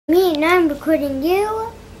Me and I'm recording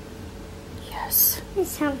you. Yes.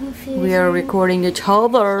 It's so confusing. We are recording each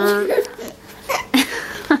other.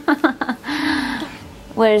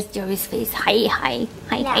 Where's Joey's face? Hi, hi,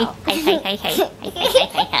 hi, hi, hi, hi, hi, hi,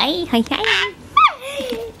 hi, hi, hi, hi.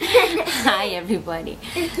 Hi everybody.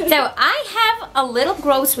 So I have a little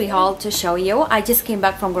grocery haul to show you. I just came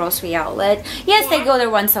back from grocery outlet. Yes, they go there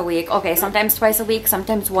once a week. Okay, sometimes twice a week,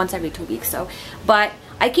 sometimes once every 2 weeks. So, but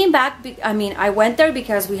I came back, I went there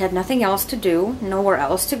because we had nothing else to do, nowhere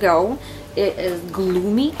else to go. It is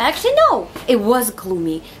gloomy. Actually, no, it was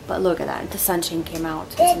gloomy. But look at that, the sunshine came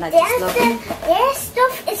out. Isn't that just lovely? Their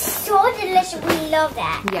stuff is so delicious. We love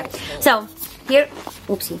that. Yeah. So here,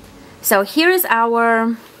 oopsie. So here is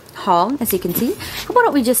our haul, as you can see. Why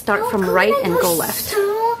don't we just start from right and go left?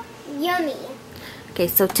 So yummy. Okay,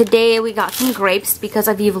 so today we got some grapes because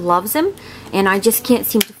Aviv loves them, and I just can't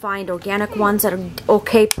seem to find organic ones that are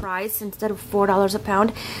okay price instead of $4 a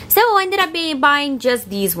pound. So I ended up buying just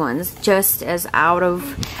these ones, just as out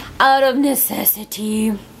of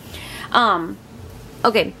necessity.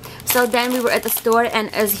 Okay, so then we were at the store, and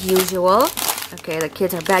as usual, okay, the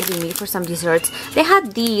kids are begging me for some desserts. They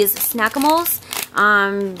had these Snackimals.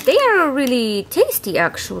 They are really tasty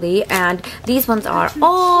actually, and these ones are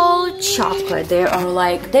all chocolate. They're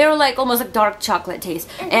like almost like dark chocolate taste,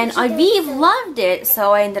 and Aviv loved it,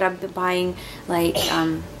 so I ended up buying like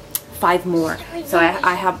 5 more. So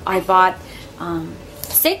I bought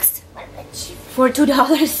 6 for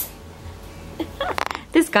 $2.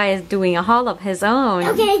 This guy is doing a haul of his own.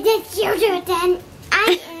 Okay, that's your turn then.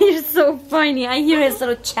 You're so funny. I hear his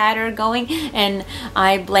little chatter going, and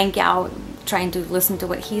I blank out trying to listen to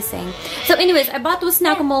what he's saying. So anyways, I bought those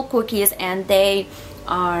Snackimal cookies, and they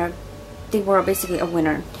were basically a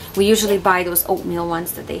winner. We usually buy those oatmeal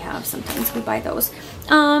ones that they have. Sometimes we buy those.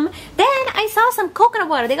 Then I saw some coconut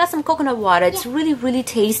water. They got some coconut water. It's really, really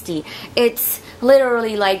tasty. It's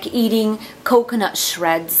literally like eating coconut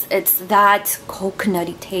shreds. It's that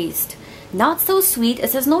coconutty taste. Not so sweet. It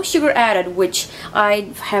says no sugar added, which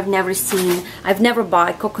I have never seen. I've never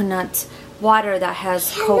bought coconut water that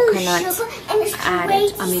has coconut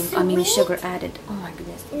added. I mean sugar added. Oh my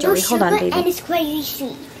goodness. Joey, hold on, baby. And it's crazy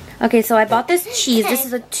sweet. Okay, so I bought this cheese. This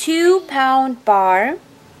is a 2-pound bar.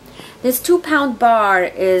 This 2-pound bar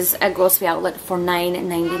is at grocery outlet for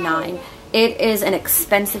 $9.99. It is an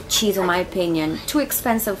expensive cheese in my opinion. Too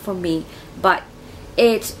expensive for me, but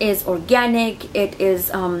it is organic. It is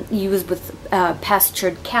used with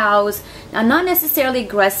pastured cows. Now, not necessarily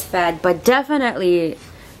grass-fed, but definitely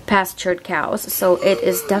pastured cows. So it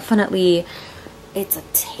is definitely, it's a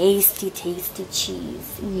tasty, tasty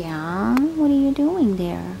cheese. Yeah. What are you doing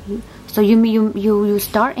there? So you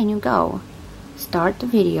start and you go. Start the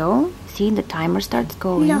video. See, the timer starts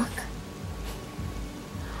going. Look.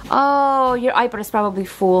 Oh, your iPad is probably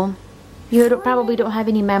full. You probably don't have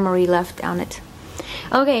any memory left on it.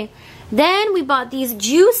 Okay, then we bought these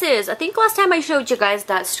juices. I think last time I showed you guys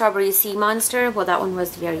that strawberry sea monster. Well, that one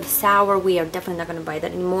was very sour. We are definitely not going to buy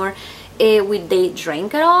that anymore. They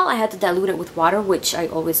drank it all. I had to dilute it with water, which I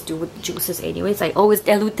always do with juices anyways. I always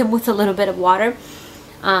dilute them with a little bit of water.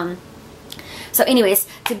 So anyways,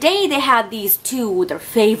 today they had these two, their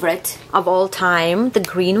favorite of all time, the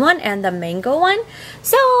green one and the mango one.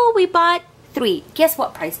 So we bought 3. Guess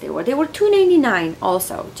what price they were? They were $2.99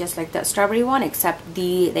 also, just like that strawberry one, except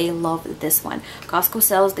they love this one. Costco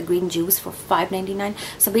sells the green juice for $5.99.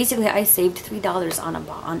 So basically I saved $3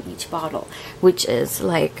 on each bottle, which is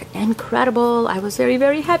like incredible. I was very,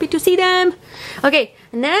 very happy to see them. Okay,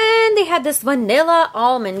 and then they had this vanilla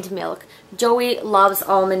almond milk. Joey loves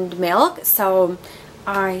almond milk, so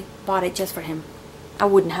I bought it just for him. I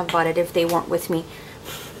wouldn't have bought it if they weren't with me.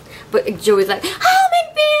 But Joey's like,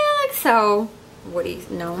 almond milk! So, what do you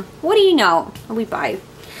know? What do you know? We buy.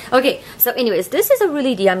 Okay, so anyways, this is a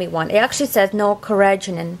really yummy one. It actually says no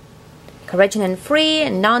carrageenan free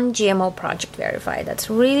and non-GMO project verified. That's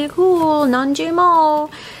really cool. Non-GMO.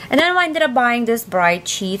 And then I ended up buying this bright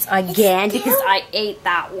cheese again because I ate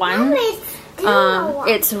that one.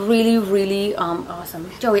 It's really, really awesome.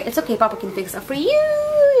 Joey, it's okay. Papa can fix that for you.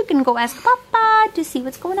 You can go ask Papa to see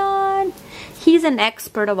what's going on. He's an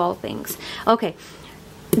expert of all things. Okay,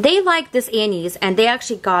 they like this anise, and they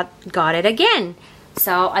actually got it again.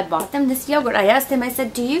 So I bought them this yogurt. I asked them, I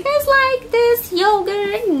said, do you guys like this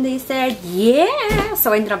yogurt? And they said, yeah.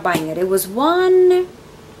 So I ended up buying it. It was $1.49.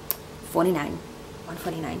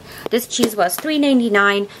 $1.49. This cheese was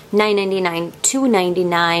 $3.99, $9.99,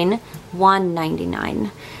 $2.99,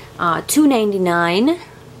 $1.99, $2.99.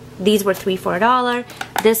 These were 3 for $1.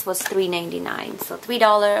 This was $3.99. So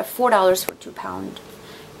 $4 for 2-pound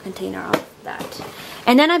container of that.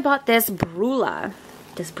 And then I bought this Brula.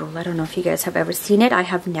 this bowl. I don't know if you guys have ever seen it. I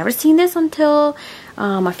have never seen this until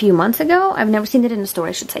a few months ago. I've never seen it in the store,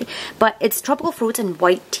 I should say. But it's tropical fruits and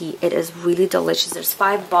white tea. It is really delicious. There's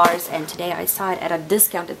 5 bars, and today I saw it at a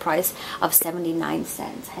discounted price of 79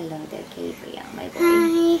 cents. Hello there, Gabriel, my boy.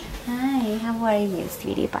 Hi. Hi, how are you,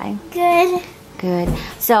 sweetie pie? Good. Good.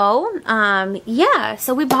 So, yeah,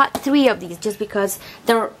 so we bought 3 of these just because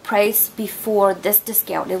their price before this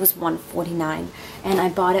discount, it was $1.49, and I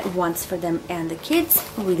bought it once for them, and the kids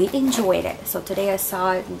really enjoyed it. So today I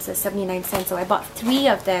saw it and it says 79 cents, so I bought 3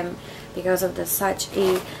 of them because of such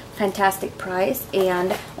a fantastic price.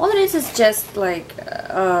 And all it is just like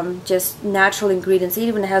just natural ingredients. It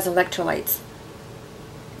even has electrolytes.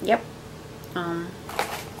 Yep.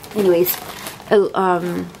 Anyways,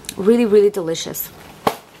 really, really delicious.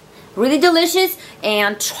 Really delicious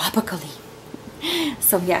and tropically.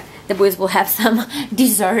 So yeah, the boys will have some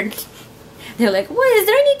dessert. They're like, what, is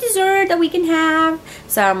there any dessert that we can have?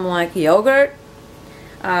 So I'm like, yogurt.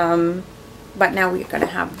 But now we're gonna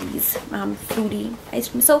have these fruity ice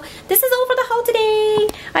cream. So this is all for the haul today.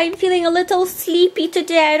 I'm feeling a little sleepy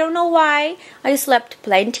today. I don't know why. I slept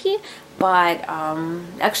plenty, but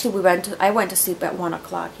actually I went to sleep at 1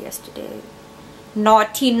 o'clock yesterday.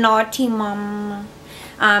 Naughty, naughty mom.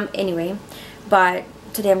 Anyway, but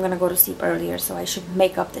today I'm gonna go to sleep earlier, so I should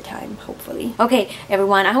make up the time, hopefully. Okay,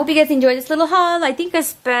 everyone, I hope you guys enjoyed this little haul. I think I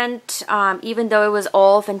spent, even though it was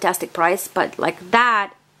all fantastic price, but like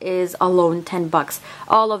that is alone 10 bucks.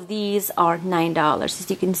 All of these are $9. As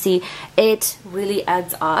you can see, it really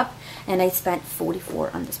adds up, and I spent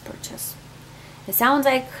 $44 on this purchase. It sounds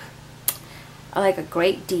like a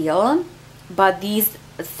great deal, but these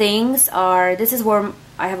things are, this is where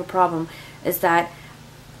I have a problem, is that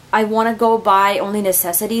I want to go buy only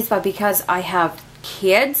necessities, but because I have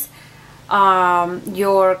kids,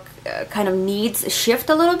 your kind of needs shift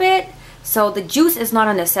a little bit. So the juice is not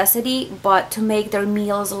a necessity, but to make their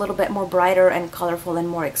meals a little bit more brighter and colorful and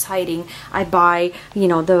more exciting, I buy, you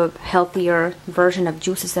know, the healthier version of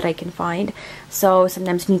juices that I can find. So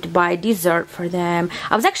sometimes I need to buy dessert for them.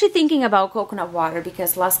 I was actually thinking about coconut water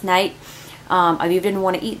because last night I didn't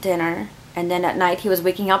want to eat dinner, and then at night he was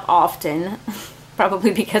waking up often,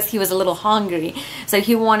 probably because he was a little hungry. So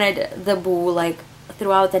he wanted the boo like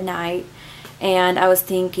throughout the night. And I was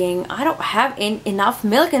thinking, I don't have enough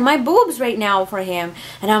milk in my boobs right now for him.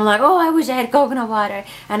 And I'm like, oh, I wish I had coconut water.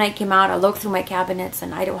 And I came out, I looked through my cabinets,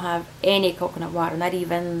 and I don't have any coconut water, not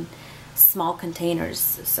even small containers.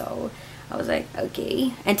 So I was like,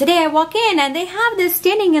 okay. And today I walk in, and they have this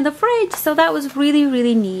standing in the fridge. So that was really,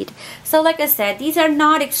 really neat. So like I said, these are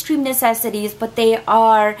not extreme necessities, but they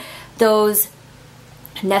are those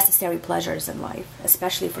necessary pleasures in life,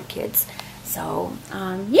 especially for kids. So,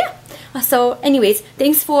 yeah. So, anyways,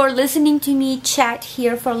 thanks for listening to me chat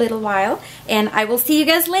here for a little while. And I will see you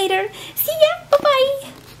guys later. See ya. Bye-bye.